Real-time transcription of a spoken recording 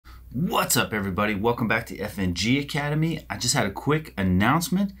What's up, everybody? Welcome back to FNG Academy. I just had a quick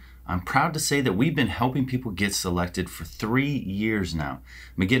announcement. I'm proud to say that we've been helping people get selected for 3 years now.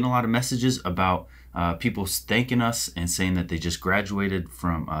 I've been getting a lot of messages about people thanking us and saying that they just graduated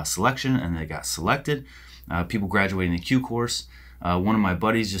from selection and they got selected. People graduating the Q course. One of my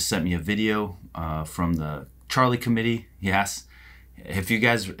buddies just sent me a video from the Charlie committee. He asked, if you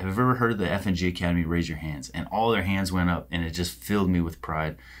guys have ever heard of the FNG Academy, raise your hands. And all their hands went up, and it just filled me with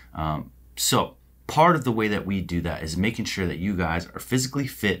pride. So part of the way that we do that is making sure that you guys are physically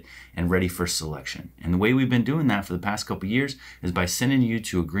fit and ready for selection. And the way we've been doing that for the past couple of years is by sending you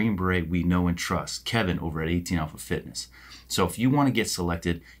to a Green Beret we know and trust, Kevin over at 18 Alpha Fitness. So if you want to get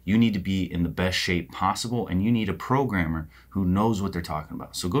selected, you need to be in the best shape possible, and you need a programmer who knows what they're talking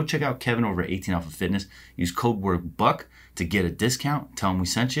about. So go check out Kevin over at 18 Alpha Fitness. Use code word BUCK to get a discount. Tell him we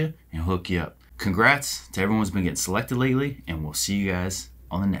sent you and hook you up. Congrats to everyone who's been getting selected lately, and we'll see you guys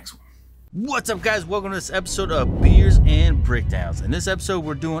on the next one. What's up, guys? Welcome to this episode of Beers and Breakdowns. In this episode,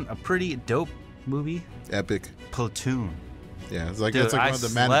 we're doing a pretty dope movie. Epic. Platoon. Yeah, it's like, Dude, it's like one of the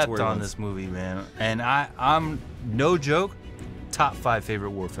mandatory on ones. this movie, man. And I'm no joke, top 5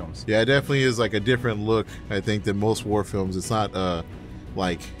 favorite war films. Yeah, it definitely is like a different look, I think, than most war films. It's not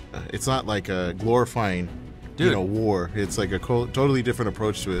like glorifying, Dude, war. It's like a totally different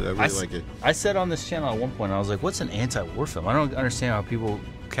approach to it. I really like it. I said on this channel at one point, I was like, what's an anti-war film? I don't understand how people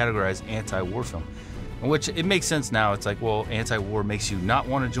categorize anti-war film. Which it makes sense now. It's like, well, anti-war makes you not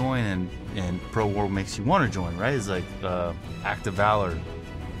want to join, and pro-war makes you want to join, right? It's like act of valor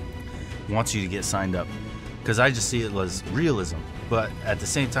wants you to get signed up. Because I just see it as realism. But at the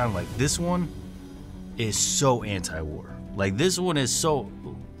same time, like, this one is so anti-war. Like, this one is so...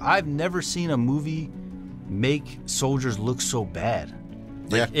 I've never seen a movie make soldiers look so bad.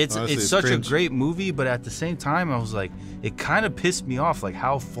 Like, yeah, it's honestly, such cringe. a great movie, but at the same time, I was like, it kind of pissed me off, like,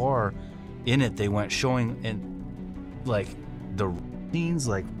 how far in it they went showing, and like the scenes,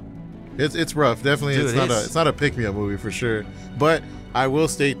 like, It's rough. Definitely, dude, it's not a pick-me-up movie for sure. But I will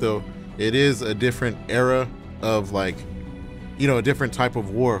state though, it is a different era of, like, a different type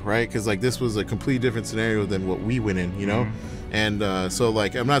of war, right? Because like this was a completely different scenario than what we went in, and so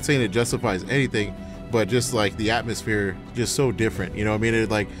like I'm not saying it justifies anything, but just like the atmosphere just so different, I mean, it,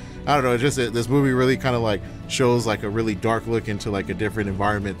 like, I don't know, this movie really kind of like shows like a really dark look into like a different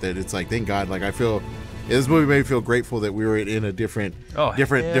environment that it's like, thank God, like I feel this movie made me feel grateful that we were in a different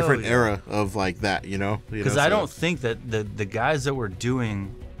era of like that, because I don't think that the guys that were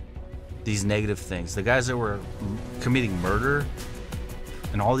doing these negative things, the guys that were committing murder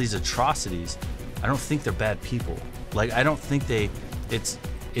and all these atrocities, I don't think they're bad people. Like, I don't think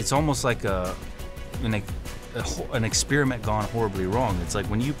it's almost like an experiment gone horribly wrong. It's like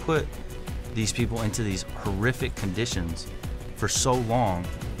when you put these people into these horrific conditions for so long,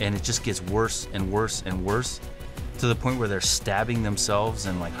 and it just gets worse and worse and worse to the point where they're stabbing themselves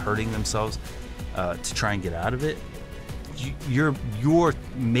and like hurting themselves to try and get out of it. You're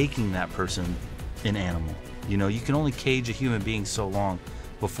making that person an animal. You can only cage a human being so long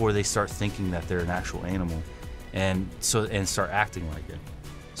before they start thinking that they're an actual animal, and start acting like it.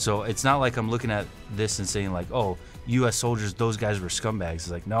 So it's not like I'm looking at this and saying like, oh, U.S. soldiers, those guys were scumbags.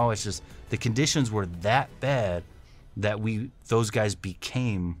 It's like, no, it's just the conditions were that bad that those guys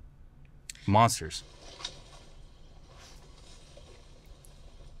became monsters.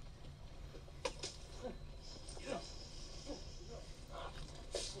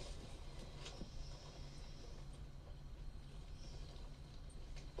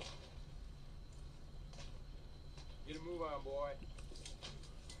 Get a move on, boy.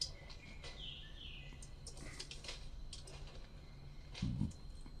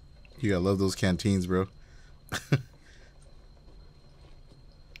 You gotta love those canteens, bro.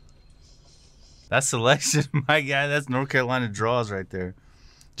 That selection, my guy, that's North Carolina draws right there.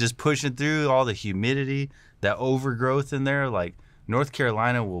 Just pushing through all the humidity, that overgrowth in there. Like, North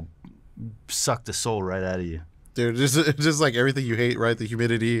Carolina will suck the soul right out of you. Dude, just like everything you hate, right? The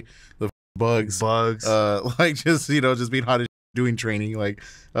humidity, the bugs, like just being hot and doing training, like,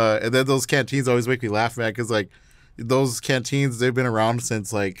 and then those canteens always make me laugh, man, because like those canteens, they've been around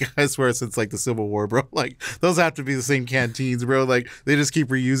since, like, I swear, since like the Civil War, bro. Like, those have to be the same canteens, bro. Like, they just keep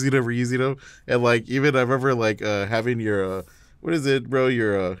reusing them, and like even I remember like having your what is it, bro?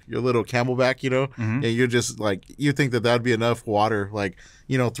 Your little Camelback, and you're just like, you think that that'd be enough water, like,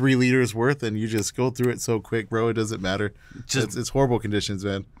 3 liters worth, and you just go through it so quick, bro. It doesn't matter. It's horrible conditions,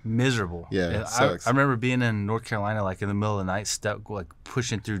 man. Miserable. Yeah, it sucks. I remember being in North Carolina, like in the middle of the night, like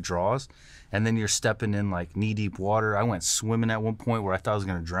pushing through draws, and then you're stepping in like knee deep water. I went swimming at one point where I thought I was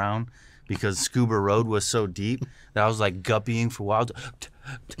gonna drown because Scuba Road was so deep that I was like guppying for a while.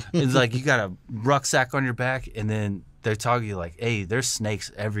 It's like you got a rucksack on your back, and then they're talking to you like, hey, there's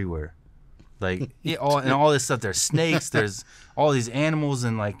snakes everywhere. Like, all this stuff. There's snakes. There's all these animals,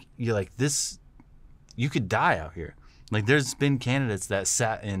 and like you're like this. You could die out here. Like, there's been candidates that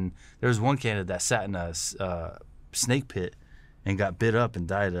sat in. There was one candidate that sat in a snake pit and got bit up and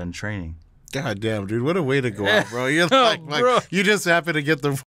died on training. God damn, dude, what a way to go out, bro. You're like you just happen to get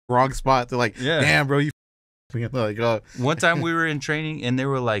the wrong spot. They're like, damn, bro, you like, One time we were in training, and they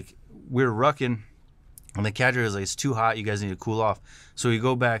were like, we were rucking, and the cadre was like, it's too hot, you guys need to cool off. So we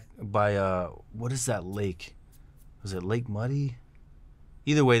go back by what is that lake? Was it Lake Muddy?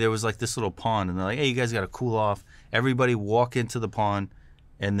 Either way, there was like this little pond, and they're like, hey, you guys got to cool off. Everybody walk into the pond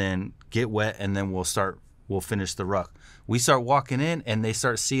and then get wet, and then we'll finish the ruck. We start walking in, and they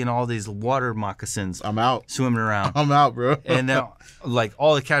start seeing all these water moccasins. I'm out. Swimming around. I'm out, bro. And now, like,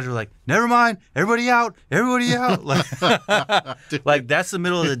 all the cadre were like, never mind, everybody out. Like that's the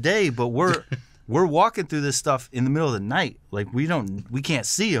middle of the day, but we're walking through this stuff in the middle of the night. Like, we can't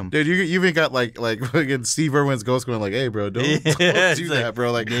see them. Dude, you even got like fucking Steve Irwin's ghost going like, hey, bro, don't do that,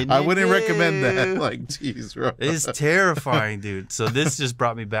 bro. Like, I wouldn't recommend that. Like, jeez, bro. It's terrifying, dude. So this just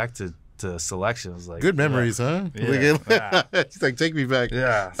brought me back to selection. I was like, good memories, huh? Yeah. It's like, take me back.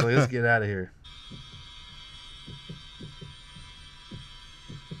 Yeah. So let's get out of here.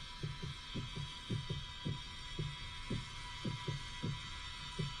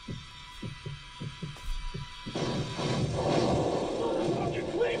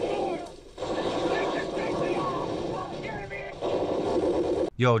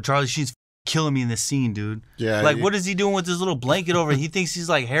 Yo, Charlie Sheen's killing me in this scene, dude. Yeah. Like, what is he doing with his little blanket over? He thinks he's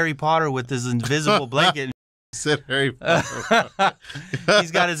like Harry Potter with his invisible blanket. Said Harry Potter.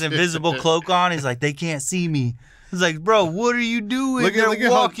 He's got his invisible cloak on. He's like, they can't see me. He's like, bro, what are you doing? They're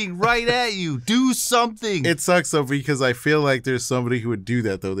walking right at you. Do something. It sucks, though, because I feel like there's somebody who would do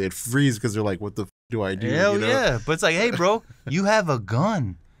that, though. They'd freeze because they're like, what the do I do? Hell yeah. But it's like, hey, bro, you have a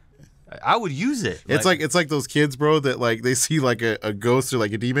gun. I would use it. It's like those kids, bro, that like they see like a ghost or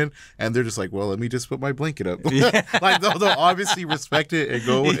like a demon, and they're just like, well, let me just put my blanket up. Yeah. Like they'll obviously respect it and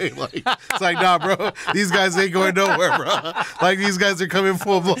go away. Like, it's like, nah, bro, these guys ain't going nowhere, bro. Like, these guys are coming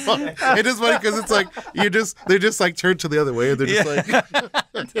full blown. It's just funny because it's like they're just like turned to the other way, and they're just like,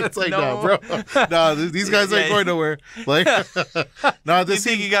 it's like, nah, bro, nah, these guys ain't going nowhere. Like, nah, this.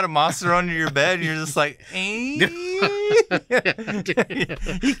 You think you got a monster under your bed, and you're just like,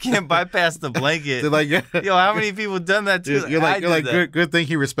 you can't bypass the blanket. Like, yeah. Yo, how many people done that too? You're like good thing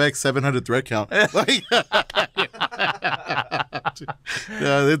he respects 700 thread count. Like,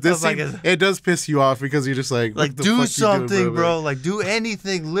 it does piss you off because you're just like do something, doing, bro. Like, do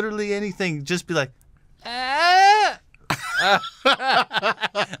anything, literally anything. Just be like, ah.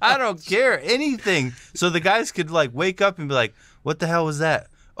 I don't care, anything. So the guys could like wake up and be like, what the hell was that?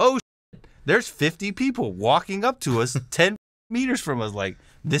 Oh shit, there's 50 people walking up to us 10 meters from us. Like,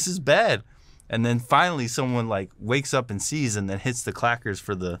 this is bad. And then finally someone like wakes up and sees and then hits the clackers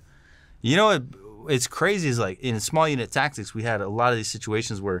for the, you know, it's crazy is like in small unit tactics, we had a lot of these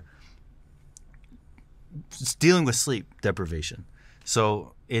situations where it's dealing with sleep deprivation.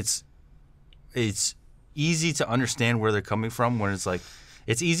 So it's easy to understand where they're coming from when it's like,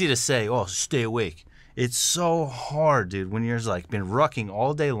 it's easy to say, oh, stay awake. It's so hard, dude, when you're like been rucking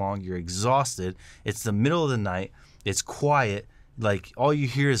all day long, you're exhausted, it's the middle of the night, it's quiet, like all you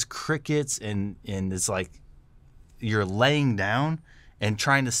hear is crickets, and it's like you're laying down, and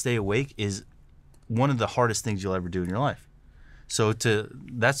trying to stay awake is one of the hardest things you'll ever do in your life. So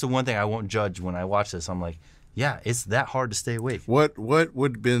that's the one thing I won't judge when I watch this. I'm like, yeah, it's that hard to stay awake. What would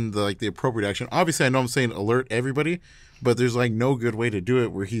have been the appropriate action? Obviously, I know I'm saying alert everybody, but there's like no good way to do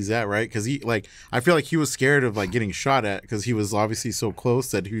it where he's at, right? Because I feel like he was scared of like getting shot at because he was obviously so close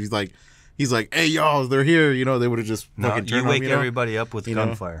that he's like, hey y'all, they're here. You know, they would have just fucking turned on, you wake everybody up with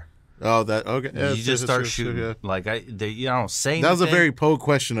gunfire. Oh, that okay. Yeah, you just start shooting. Yeah. Like I don't say anything. That was a very Poe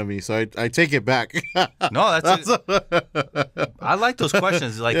question of me, so I take it back. No, that's I like those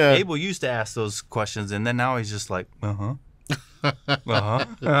questions. Like Abel used to ask those questions, and then now he's just like, Well,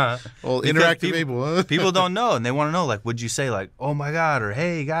 interactive Abel. Huh? People don't know, and they want to know. Like, would you say like, "Oh my God," or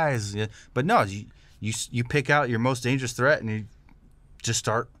 "Hey guys"? But no, you pick out your most dangerous threat, and you just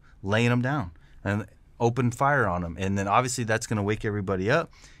start laying them down and open fire on them, and then obviously that's going to wake everybody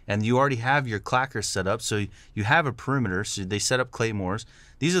up. And you already have your clackers set up, so you have a perimeter. So they set up claymores.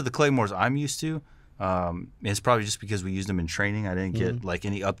 These are the claymores I'm used to. It's probably just because we used them in training. I didn't get like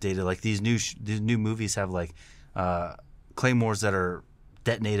any updated. Like these new movies have like claymores that are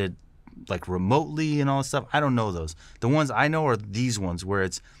detonated like remotely and all this stuff. I don't know those. The ones I know are these ones where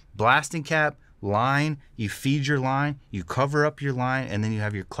it's blasting cap, line, you feed your line, you cover up your line, and then you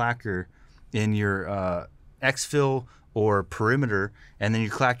have your clacker in your exfil or perimeter, and then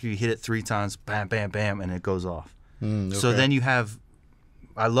your clacker, you hit it 3 times, bam, bam, bam, and it goes off. Okay. So then you have,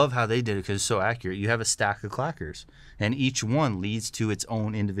 I love how they did it because it's so accurate. You have a stack of clackers, and each one leads to its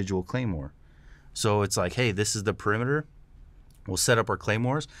own individual claymore. So it's like, hey, this is the perimeter. We'll set up our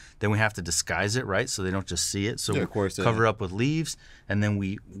claymores. Then we have to disguise it, right? So they don't just see it. So of course, cover up with leaves, and then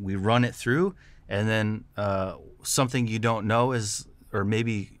we run it through. And then something you don't know is, or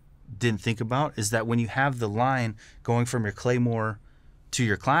maybe didn't think about, is that when you have the line going from your claymore to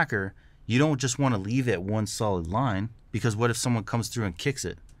your clacker, you don't just want to leave it one solid line, because what if someone comes through and kicks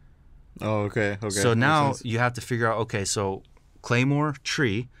it? Oh, okay. So now you have to figure out, okay, so claymore,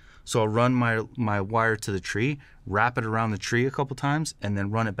 tree. So I'll run my wire to the tree, wrap it around the tree a couple times, and then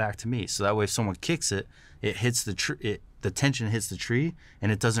run it back to me. So that way if someone kicks it, it hits the tree. The tension hits the tree,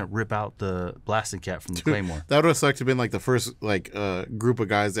 and it doesn't rip out the blasting cap from the claymore. That would have sucked to have been like the first group of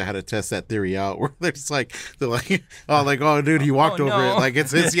guys that had to test that theory out, where they're like, oh dude, he walked over it. Like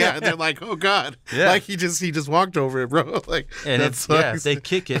it's yeah. And they're like, oh god, like he just walked over it, bro. Like, and if they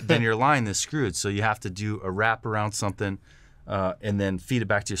kick it, then your line is screwed. So you have to do a wrap around something, and then feed it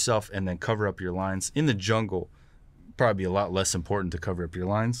back to yourself, and then cover up your lines. In the jungle, probably a lot less important to cover up your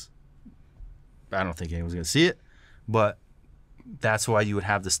lines. I don't think anyone's gonna see it. But that's why you would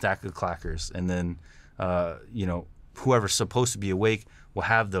have the stack of clackers, and then whoever's supposed to be awake will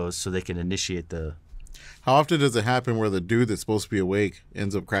have those so they can initiate the. How often does it happen where the dude that's supposed to be awake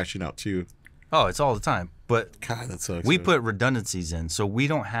ends up crashing out too? Oh, it's all the time. But God, that sucks. We put redundancies in, so we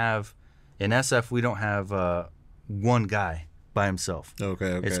don't have in SF. We don't have one guy by himself.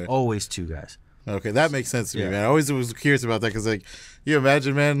 Okay. It's always 2 guys. Okay, that makes sense to me, man. I always was curious about that because, like, you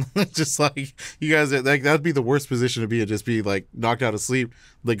imagine, man, just like you guys, like that'd be the worst position to be in, just be like knocked out of sleep.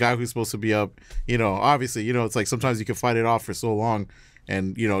 The guy who's supposed to be up, obviously, it's like sometimes you can fight it off for so long,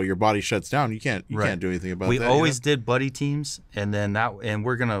 and your body shuts down. You can't do anything about that. We always did buddy teams, and then and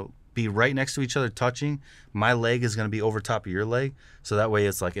we're gonna be right next to each other touching. My leg is gonna be over top of your leg, so that way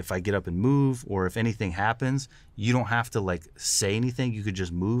it's like if I get up and move, or if anything happens, you don't have to like say anything. You could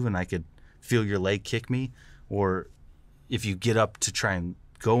just move, and I could feel your leg kick me, or if you get up to try and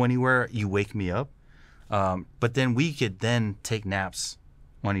go anywhere, you wake me up. But then we could then take naps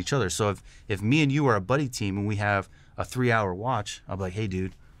on each other. So if me and you are a buddy team and we have a 3-hour watch, I'll be like, hey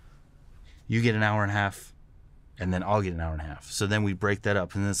dude, you get an hour and a half, and then I'll get an hour and a half. So then we break that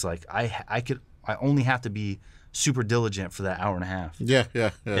up, and it's like I only have to be super diligent for that hour and a half.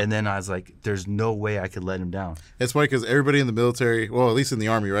 Yeah. And then I was like, there's no way I could let him down. It's funny because everybody in the military, well, at least in the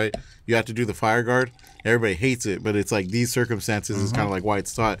Army, right? You have to do the fire guard. Everybody hates it, but it's like these circumstances is kind of like why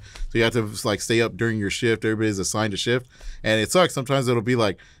it's taught. So you have to like stay up during your shift. Everybody's assigned a shift, and it sucks. Sometimes it'll be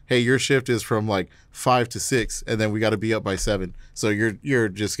like, hey, your shift is from like 5 to 6, and then we got to be up by 7. So you're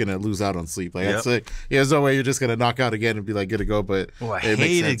just gonna lose out on sleep. Like that's like, there's no way you're just gonna knock out again and be like good to go. But I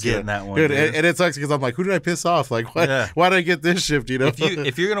hated getting that one, dude. And it sucks because I'm like, who did I piss off? Like why did I get this shift?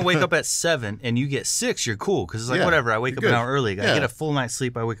 If you're gonna wake up at 7 and you get 6, you're cool because it's like whatever. I wake up an hour early. I get a full night's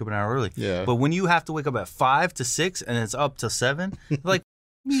sleep. I wake up an hour early. Yeah. But when you have to wake up at 5 to 6 and it's up to 7, like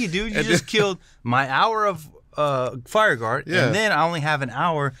me, dude, you just killed my hour of fire guard, and then I only have an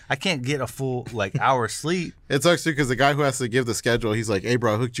hour. I can't get a full like hour sleep. It sucks too because the guy who has to give the schedule, he's like, "Hey,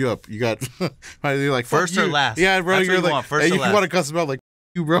 bro, I hooked you up. You got you're like first or last? Yeah, bro. That's you're what like, want, first hey, or you last. want to cuss him out like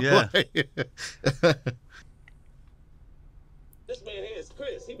you, bro? Yeah. This man here is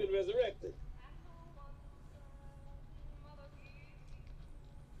Chris. He been resurrected.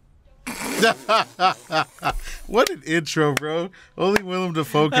 What an intro, bro. Only Willem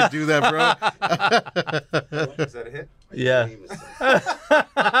Dafoe could do that, bro. Is that a hit? Yeah.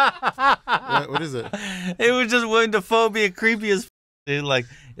 What is it? It was just William Dafoe being creepy as dude. Like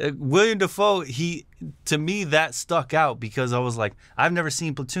William Dafoe, to me that stuck out because I was like, I've never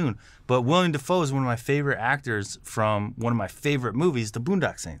seen Platoon, but William Dafoe is one of my favorite actors from one of my favorite movies, The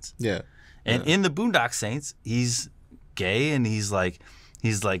Boondock Saints. Yeah. And in The Boondock Saints, he's gay and he's like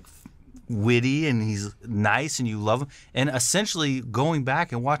witty and he's nice and you love him. And essentially going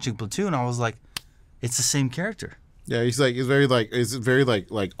back and watching Platoon, I was like, it's the same character. Yeah, he's very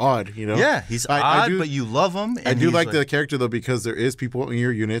odd, Yeah, he's odd, but you love him. And I do like the character though because there is people in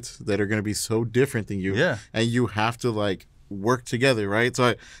your unit that are going to be so different than you. Yeah, and you have to like work together, right?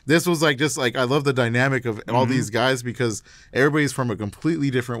 So this was like just like I love the dynamic of all these guys because everybody's from a completely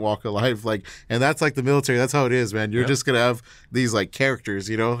different walk of life, like, and that's like the military. That's how it is, man. You're just gonna have these like characters,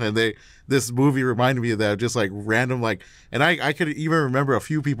 and this movie reminded me of that, just like random, like, and I could even remember a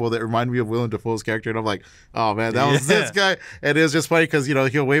few people that remind me of Willem Dafoe's character, and I'm like, oh man, that was this guy. And it was just funny because, you know,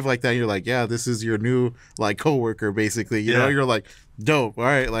 he'll wave like that, and you're like, yeah, this is your new like coworker, basically. You know, you're like, dope, all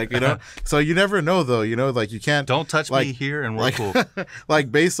right, like, you know. So you never know though, you know, like you can't, don't touch like, me here and we're like, cool.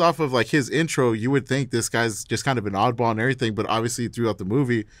 Like based off of like his intro, you would think this guy's just kind of an oddball and everything, but obviously throughout the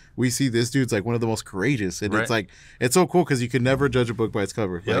movie we see this dude's like one of the most courageous, and it's like, it's so cool because you can never judge a book by its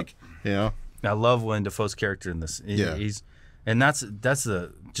cover. Like, you know, I love Willem Dafoe's character in this. He's, and that's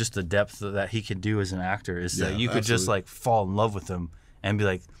the just the depth that he can do as an actor, is that you could just like fall in love with him and be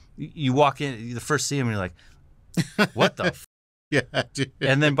like, you walk in, you first see him and you're like, what the dude.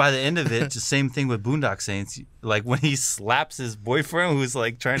 And then by the end of it, just same thing with Boondock Saints, like when he slaps his boyfriend who's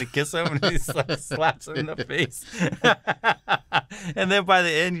like trying to kiss him, and he like slaps him in the face. And then by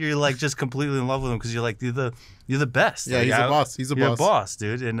the end, you're like just completely in love with him because you're like, you're the best. Yeah, like, he's a boss. He's a you're boss. a boss,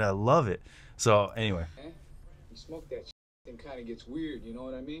 dude, and I love it. So anyway, You smoke that and kind of gets weird, you know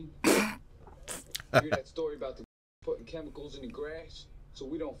what I mean? Hear that story about the putting chemicals in the grass so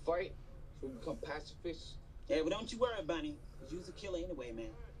we don't fight, so we become pacifists? Yeah, well, don't you worry, Bunny. Cause you's a killer anyway, man.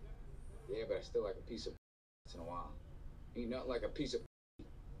 Yeah, but I still like a piece of once in a while. Ain't nothing like a piece of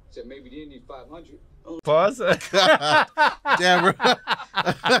except maybe you need 500. pause. Damn, bro.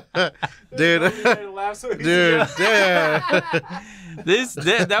 Dude. Dude, damn.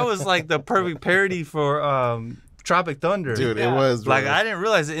 That was like the perfect parody for Tropic Thunder. Dude, it was, bro. like, I didn't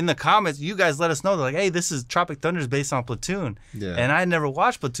realize it. In the comments, you guys let us know, they're like, hey, this is Tropic Thunder is based on Platoon. Yeah. And I never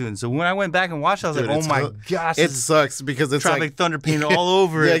watched Platoon, so when I went back and watched it, I was Dude, like, oh it's my cool. gosh, It sucks because it's Tropic like Thunder painted all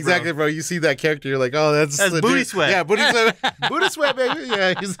over it. Yeah, exactly, bro. You see that character, you're like, oh, that's the Booty dude. Sweat. Yeah, Booty Sweat. Booty Sweat, baby.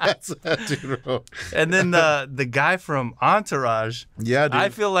 Yeah, that's that dude, bro. And then the guy from Entourage, Yeah, dude. I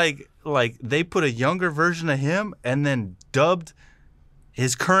feel like they put a younger version of him and then dubbed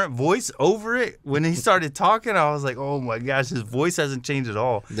his current voice over it. When he started talking, I was like, oh my gosh, his voice hasn't changed at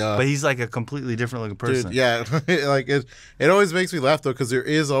all. No. But he's like a completely different looking person. Dude, yeah, like it always makes me laugh though, because there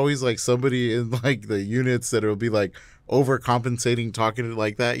is always like somebody in like the units that will be like overcompensating, talking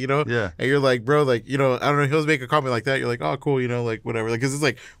like that, you know? Yeah. And you're like, bro, like, you know, I don't know, he'll make a comment like that. You're like, oh, cool, you know, like whatever. Like, because it's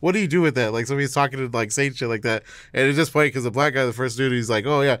like, what do you do with that? Like, somebody's talking to like saying shit like that, and it's just funny because the black guy, the first dude, he's like,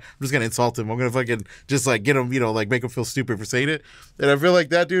 oh yeah, I'm just gonna insult him. I'm gonna fucking just like get him, you know, like make him feel stupid for saying it. And I feel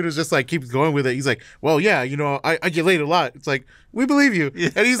like that dude is just like keeps going with it. He's like, well, yeah, you know, I get laid a lot. It's like, we believe you. Yeah.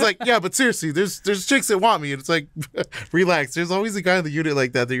 And he's like, yeah, but seriously, there's chicks that want me. And it's like, relax. There's always a guy in the unit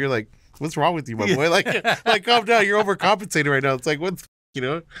like that you're like, what's wrong with you, my boy? Like calm down. You're overcompensating right now. It's like, what, you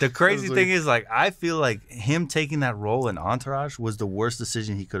know? The crazy thing is, like, I feel like him taking that role in Entourage was the worst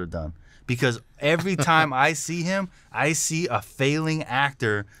decision he could have done. Because every time I see him, I see a failing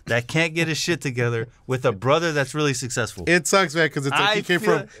actor that can't get his shit together with a brother that's really successful. It sucks, man, because it's like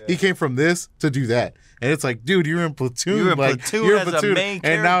he came from this to do that. And it's like, dude, you're in Platoon. You're in like, Platoon you're in as Platoon. a main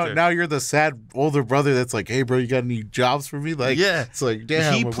and character. now you're the sad older brother that's like, hey, bro, you got any jobs for me? Like, yeah. It's like,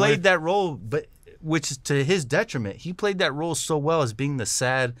 damn. He played that role, but which is to his detriment. He played that role so well as being the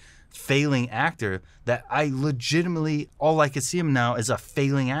sad, failing actor that I legitimately, all I could see him now is a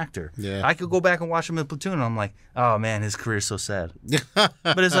failing actor. Yeah. I could go back and watch him in Platoon and I'm like, oh man, his career's so sad. But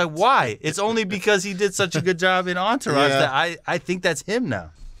it's like, why? It's only because he did such a good job in Entourage that I think that's him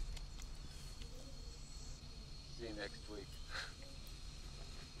now. See you next week.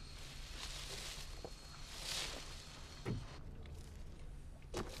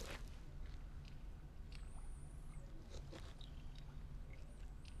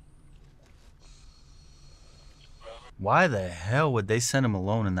 Why the hell would they send him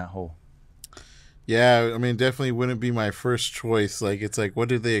alone in that hole? Yeah, I mean, definitely wouldn't be my first choice. Like, it's like, what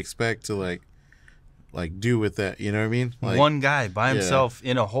did they expect to like do with that? You know what I mean? Like, one guy by himself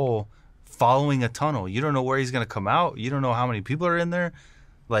in a hole following a tunnel. You don't know where he's going to come out. You don't know how many people are in there.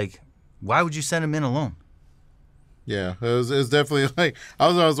 Like, why would you send him in alone? Yeah, it was definitely like I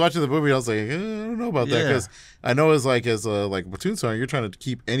was watching the movie. I was like, I don't know about that, because I know as a platoon sergeant, you're trying to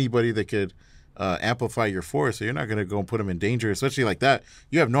keep anybody that could amplify your force, so you're not going to go and put them in danger, especially like that.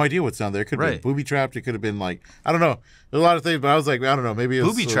 You have no idea what's down there. It could have been booby trapped. It could have been like, I don't know. There's a lot of things, but I was like, I don't know. Maybe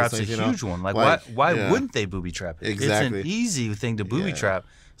booby trap's a huge one. Like why wouldn't they booby trap it? Exactly. It's an easy thing to booby trap.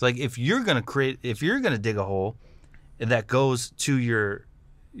 It's like if you're gonna dig a hole that goes to your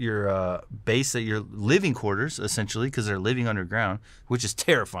base at your living quarters, essentially, because they're living underground, which is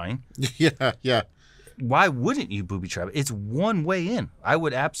terrifying. Yeah. Why wouldn't you booby trap? It's one way in. I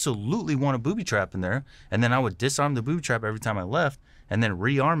would absolutely want a booby trap in there, and then I would disarm the booby trap every time I left, and then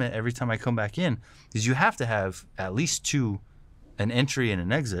rearm it every time I come back in, because you have to have at least two, an entry and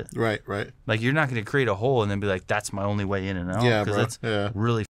an exit. Right. Like, you're not going to create a hole and then be like, that's my only way in and out. Yeah, because that's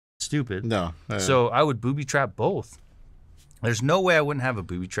really stupid. stupid. No. So I would booby trap both. There's no way I wouldn't have a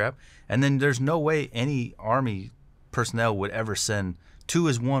booby trap. And then there's no way any Army personnel would ever send 2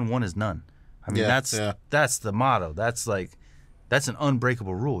 is 1, 1 is none. I mean, that's the motto. That's an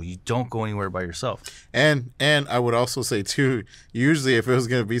unbreakable rule. You don't go anywhere by yourself. And I would also say too, usually if it was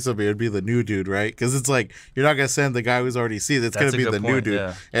gonna be somebody, it'd be the new dude, right? Because it's like you're not gonna send the guy who's already seen. It's gonna be the new dude.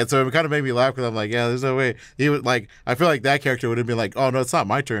 Yeah. And so it kind of made me laugh because I'm like, yeah, there's no way he would like. I feel like that character would have been like, oh no, it's not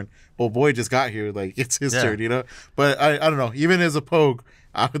my turn. Well, boy just got here, like it's his turn, you know. But I don't know. Even as a pogue,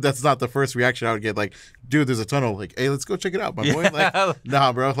 that's not the first reaction I would get. Like, dude, there's a tunnel. Like, hey, let's go check it out, my boy. Like,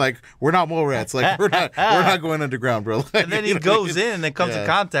 nah, bro. Like, we're not mole rats. Like, we're not going underground, bro. Like, and then he goes in and then comes in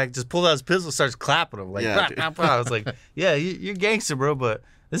contact, just pulls out his pistol, starts clapping him. Like, I was like, yeah, you're gangster, bro, but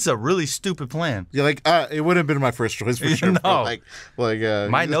this is a really stupid plan. Yeah, like it would have been my first choice for sure. No, like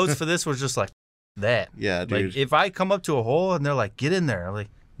my notes for this was just like that. Yeah, dude. Like, if I come up to a hole and they're like, get in there, I'm like,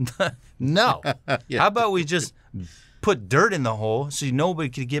 no. How about we just put dirt in the hole so nobody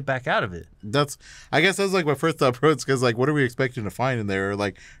could get back out of it? I guess that's like my first thought approach, because like, what are we expecting to find in there? Or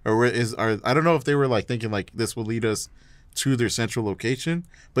I don't know if they were like thinking like this will lead us to their central location,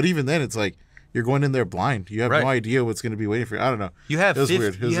 but even then it's like you're going in there blind. You have no idea what's going to be waiting for you. I don't know. You have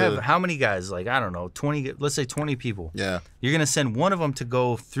how many guys? Like, I don't know, 20. Let's say 20 people. Yeah. You're gonna send one of them to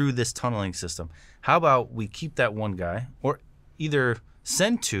go through this tunneling system. How about we keep that one guy, or either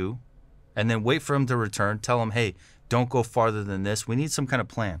send 2, and then wait for him to return. Tell him, hey, don't go farther than this. We need some kind of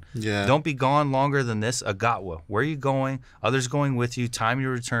plan. Yeah. Don't be gone longer than this. A gatwa. Where are you going? Others going with you. Time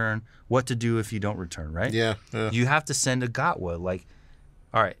your return. What to do if you don't return, right? Yeah. You have to send a gatwa. Like,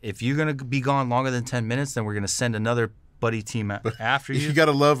 all right, if you're going to be gone longer than 10 minutes, then we're going to send another buddy team after you. You got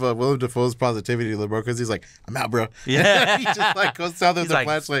to love Willem Dafoe's positivity, bro, because he's like, I'm out, bro. Yeah. He just like goes down there with the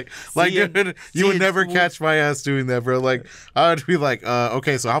flashlight. Like, dude, you would never catch my ass doing that, bro. Like, I would be like,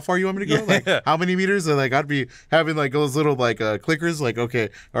 okay, so how far you want me to go? Like, how many meters? And like, I'd be having like those little like clickers, like, okay,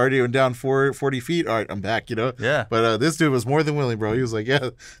 already went down 40 feet. All right, I'm back, you know? Yeah. But this dude was more than willing, bro. He was like,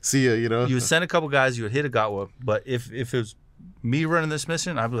 yeah, see ya, you know? You would send a couple guys, you would hit a gatwa, but if it was me running this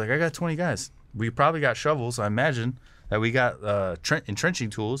mission, I'd be like, I got 20 guys. We probably got shovels, I imagine. That we got entrenching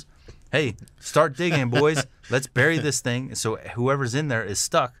tools. Hey, start digging, boys. Let's bury this thing so whoever's in there is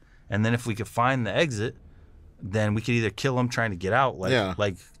stuck. And then if we could find the exit, then we could either kill them trying to get out,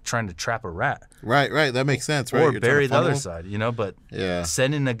 like trying to trap a rat. Right. That makes sense, right? Or bury the other side, you know? But yeah,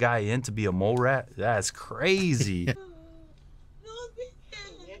 sending a guy in to be a mole rat, that's crazy.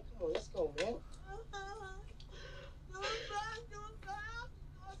 Let's go, man.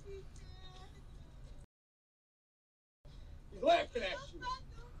 Laughing at you.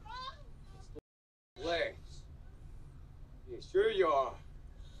 Legs. Yeah, sure you are.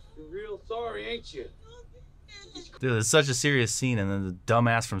 You're real sorry, ain't you? Dude, it's such a serious scene, and then the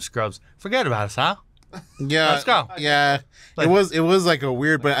dumbass from Scrubs, forget about us, huh? Yeah. Let's go. Yeah. Like, it was like a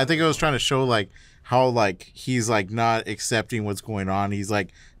weird, but I think it was trying to show like how like he's like not accepting what's going on. He's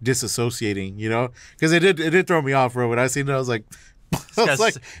like disassociating, you know? Because it did throw me off, bro. When I seen it, I was like, it's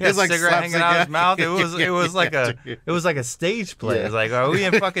like cigarette hanging out of his mouth. It was like a stage play. Yeah. It's like, are we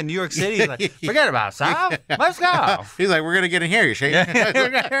in fucking New York City? He's like, forget about us, huh? Let's go. He's like, we're gonna get in here, you see? You're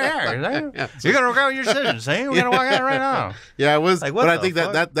gonna regret your decision. See, we're gonna walk out right now. Yeah, it was. Like, but I think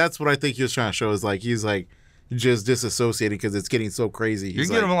that's what I think he was trying to show, is like he's like just disassociating because it's getting so crazy. You're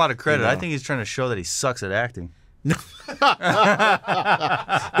giving him a lot of credit. I think he's trying to show that he sucks at acting. Don't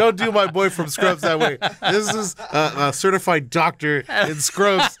do my boy from Scrubs that way. This is a certified doctor in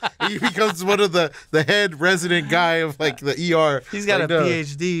Scrubs. He becomes one of the head resident guy of like the ER. He's got a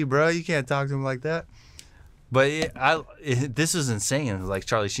PhD, bro. You can't talk to him like that. But this is insane. Like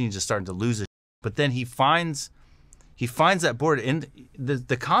Charlie Sheen's just starting to lose it. But then he finds that board. In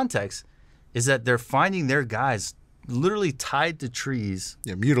the context is that they're finding their guys literally tied to trees.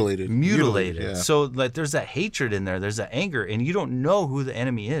 Yeah, mutilated. Yeah. So like there's that hatred in there. There's that anger, and you don't know who the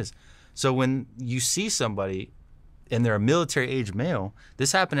enemy is. So when you see somebody and they're a military-age male,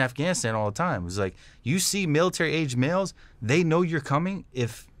 this happened in Afghanistan all the time. It was like you see military-age males, they know you're coming.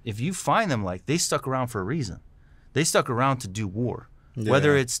 If you find them, like they stuck around for a reason. They stuck around to do war,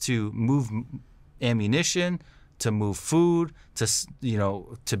 whether it's to move ammunition, to move food,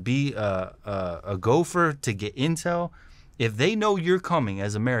 to be a gopher, to get intel. If they know you're coming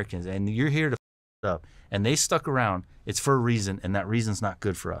as Americans and you're here to up, and they stuck around, it's for a reason, and that reason's not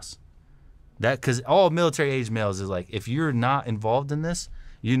good for us. That because all military-age males is like, if you're not involved in this,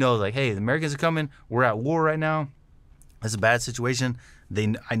 you know, like, hey, the Americans are coming. We're at war right now. It's a bad situation.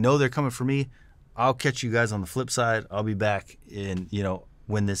 I know they're coming for me. I'll catch you guys on the flip side. I'll be back in,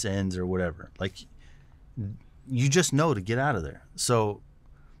 when this ends or whatever. Like, you just know to get out of there. So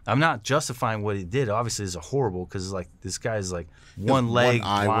I'm not justifying what he did. Obviously, it's horrible because like this guy's like one leg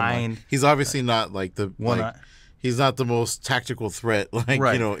eye, blind. He's obviously not like the eye. He's not the most tactical threat, like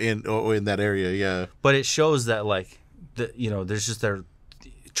right. you know, in that area. Yeah. But it shows that like there's just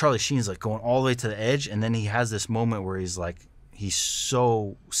Charlie Sheen's like going all the way to the edge, and then he has this moment where he's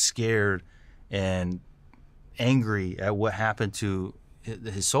so scared and angry at what happened to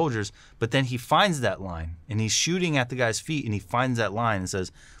his soldiers, but then he finds that line and he's shooting at the guy's feet, and he finds that line and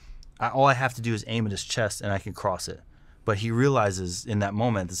says, all I have to do is aim at his chest and I can cross it. But he realizes in that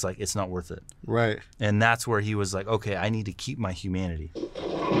moment it's like it's not worth it, right? And that's where he was like, okay, I need to keep my humanity.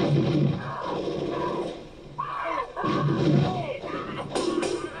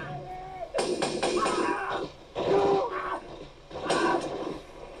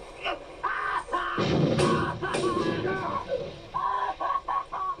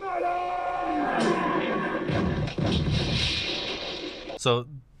 So,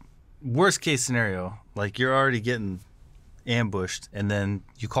 worst case scenario, like you're already getting ambushed, and then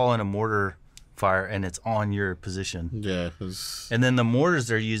you call in a mortar fire, and it's on your position. Yeah. And then the mortars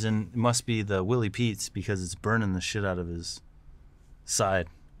they're using must be the Willie Pete's because it's burning the shit out of his side,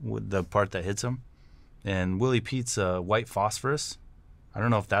 with the part that hits him. And Willie Pete's white phosphorus. I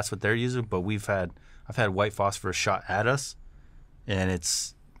don't know if that's what they're using, but I've had white phosphorus shot at us, and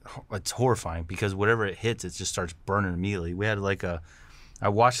it's horrifying because whatever it hits, it just starts burning immediately. We had I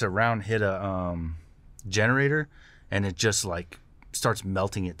watched a round hit a generator, and it just like starts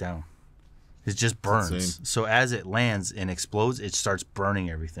melting it down. It just burns. So as it lands and explodes, it starts burning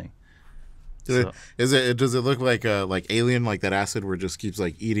everything. Does it look like Alien, like that acid where it just keeps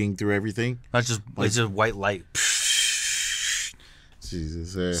like eating through everything? Not just it's just white light.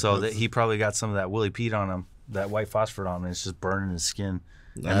 Jesus. Yeah. So that he probably got some of that Willie Pete on him, that white phosphorus on him, and it's just burning his skin.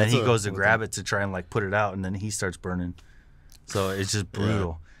 And then he goes to grab it to try and like put it out, and then he starts burning. So it's just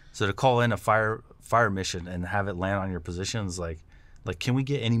brutal. Yeah. So to call in a fire mission and have it land on your position is like can we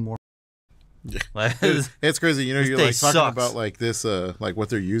get any more? Like, it's crazy. You know, you're like talking about like this, like what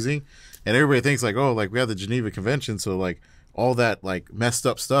they're using, and everybody thinks like, oh, like we have the Geneva Convention, so like all that like messed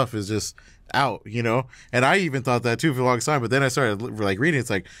up stuff is just out, you know. And I even thought that too for a long time, but then I started like reading. It's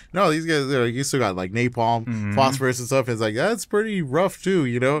like, no, these guys, you still got like napalm, phosphorus, and stuff. And it's like that's pretty rough too,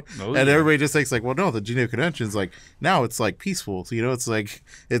 you know. And everybody just thinks like, well, no, the Geneva Convention's like now it's like peaceful, so, you know. It's like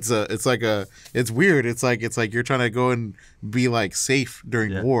it's weird. It's like you're trying to go and be like safe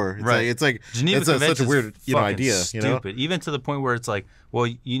during war. It's like Geneva Convention such a weird idea, stupid. You know? Even to the point where it's like, well,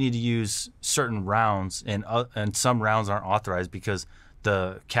 you need to use certain rounds, and some rounds aren't authorized because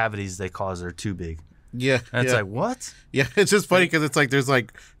the cavities they cause are too big. Yeah. And it's like, what? Yeah, it's just funny because it's like there's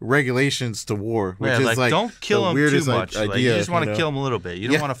like regulations to war, which is like don't kill them too much. Idea, you just want to kill them a little bit. You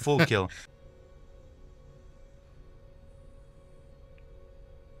don't want a full kill.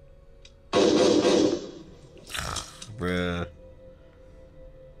 Bruh.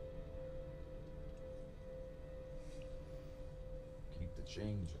 Keep the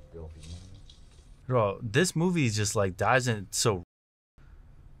change, filthy man. Bro, this movie just like dives in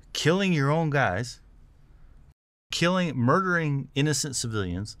killing your own guys, murdering innocent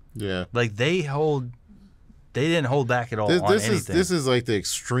civilians. Yeah. Like they didn't hold back at all on anything. This is like the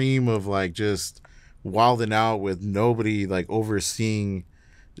extreme of like just wilding out with nobody like overseeing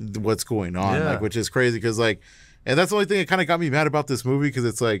what's going on, like, which is crazy because like, and that's the only thing that kind of got me mad about this movie because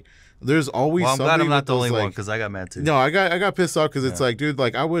it's like there's always. Well, I'm glad I'm not the only one because I got mad too. No, I got pissed off because it's like, dude,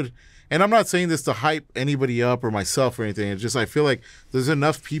 like I would. And I'm not saying this to hype anybody up or myself or anything. It's just I feel like there's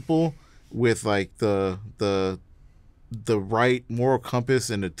enough people with like the right moral compass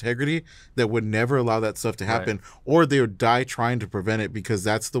and integrity that would never allow that stuff to happen, or they would die trying to prevent it because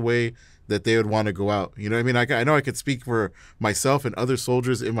that's the way that they would want to go out. You know what I mean? I know I could speak for myself and other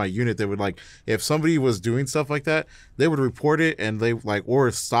soldiers in my unit that would like, if somebody was doing stuff like that, they would report it and they like, or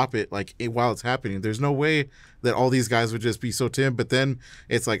stop it like while it's happening. There's no way that all these guys would just be so timid. But then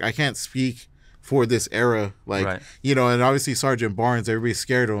it's like, I can't speak for this era, like, you know, and obviously Sergeant Barnes, everybody's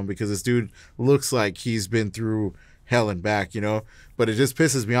scared of him because this dude looks like he's been through hell and back, you know. But it just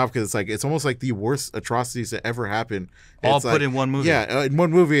pisses me off because it's like it's almost like the worst atrocities that ever happened. All it's put like, in one movie. Yeah, in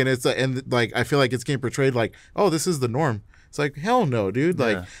one movie, and it's and like I feel like it's getting portrayed like, oh, this is the norm. It's like, hell no, dude.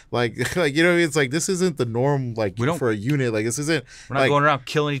 Like you know, it's like this isn't the norm. Like for a unit, like this isn't. We're not going around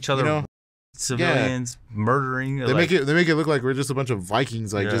killing each other. You know, civilians, murdering. They make it look like we're just a bunch of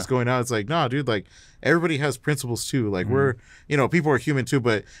Vikings, like just going out. It's like, nah, dude. Like everybody has principles too. Like we're, you know, people are human too.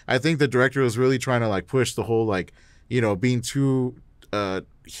 But I think the director was really trying to like push the whole like, you know, being too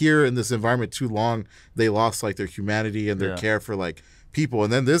here in this environment too long. They lost like their humanity and their care for like people.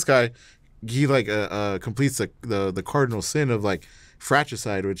 And then this guy, he like completes the cardinal sin of like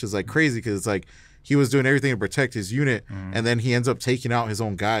fratricide, which is like crazy because it's like he was doing everything to protect his unit, and then he ends up taking out his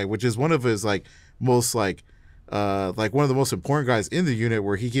own guy, which is one of his like most like one of the most important guys in the unit,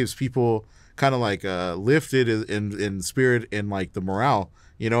 where he keeps people kind of like lifted in spirit and like the morale,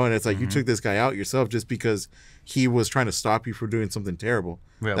 you know. And it's like you took this guy out yourself just because he was trying to stop you from doing something terrible.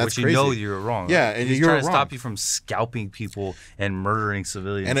 Yeah, that's which crazy. You know you're wrong. Yeah, right? and he's you're trying to wrong. stop you from scalping people and murdering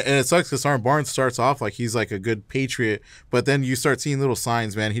civilians. And it sucks because Sergeant Barnes starts off like he's like a good patriot, but then you start seeing little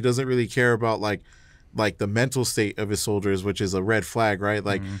signs, man. He doesn't really care about like the mental state of his soldiers, which is a red flag, right?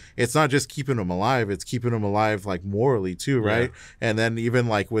 Like it's not just keeping them alive, it's keeping them alive like morally too, right? And then even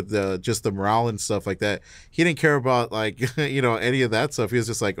like with the just the morale and stuff like that, he didn't care about like you know, any of that stuff. He was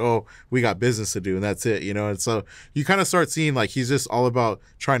just like, oh, we got business to do, and that's it, you know. And so you kind of start seeing like he's just all about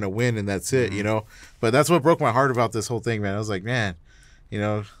trying to win, and that's it, you know. But that's what broke my heart about this whole thing, man. I was like, man, you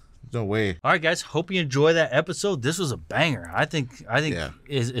know, no way. All right, guys. Hope you enjoy that episode. This was a banger. I think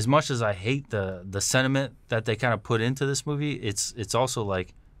as much as I hate the sentiment that they kind of put into this movie, it's also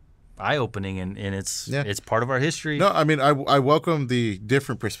like eye opening and it's part of our history. No, I mean I welcome the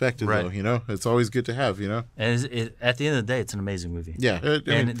different perspective though. You know, it's always good to have. You know, and at the end of the day, it's an amazing movie. Yeah,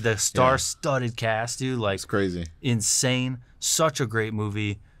 and the star-studded cast, dude, like it's crazy, insane. Such a great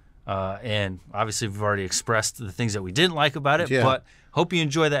movie. And obviously we've already expressed the things that we didn't like about it, but hope you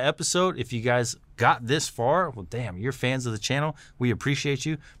enjoy that episode. If you guys got this far, well, damn, you're fans of the channel. We appreciate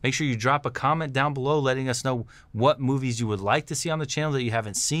you. Make sure you drop a comment down below letting us know what movies you would like to see on the channel that you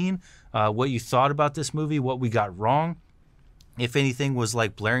haven't seen, what you thought about this movie, what we got wrong. If anything was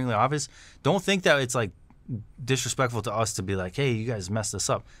like blaringly obvious, don't think that it's like disrespectful to us to be like, hey, you guys messed this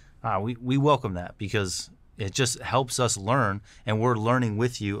up. We welcome that because it just helps us learn, and we're learning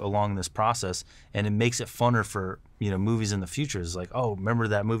with you along this process, and it makes it funner for, you know, movies in the future. It's like, oh, remember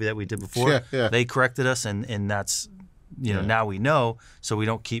that movie that we did before? They corrected us, and that's, you know, now we know, so we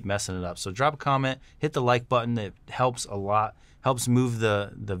don't keep messing it up. So drop a comment, hit the like button. It helps a lot, helps move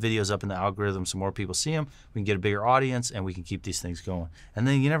the videos up in the algorithm so more people see them. We can get a bigger audience, and we can keep these things going. And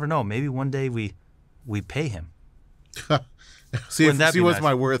then you never know, maybe one day we pay him. see what's nice?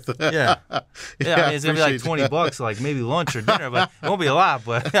 My worth. Yeah, I mean, it's gonna be like $20, like maybe lunch or dinner, but it won't be a lot.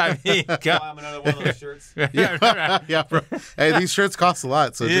 But I mean, I'm another one of those shirts. Yeah, bro. Hey, these shirts cost a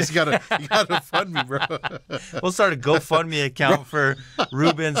lot, so just you gotta fund me, bro. We'll start a GoFundMe account for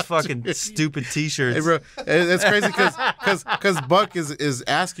Ruben's fucking stupid T-shirts. Hey, bro, it's crazy because Buck is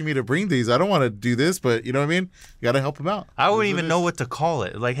asking me to bring these. I don't want to do this, but you know what I mean. You gotta help him out. I wouldn't even know what to call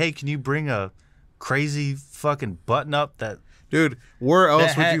it. Like, hey, can you bring a crazy fucking button up that? Dude, where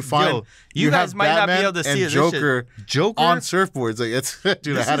else would you find? Yo, you guys might not be able to see it. Joker on surfboards. Like it's,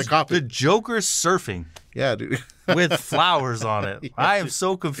 dude, I had a copy. The Joker surfing. Yeah, dude. With flowers on it. Yeah, I am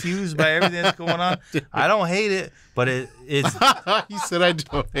so confused by everything that's going on. I don't hate it, but it's. You said I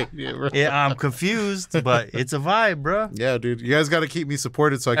don't hate it, bro. Yeah, I'm confused, but it's a vibe, bro. Yeah, dude. You guys got to keep me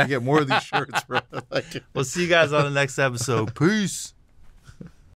supported so I can get more of these shirts, bro. We'll see you guys on the next episode. Peace.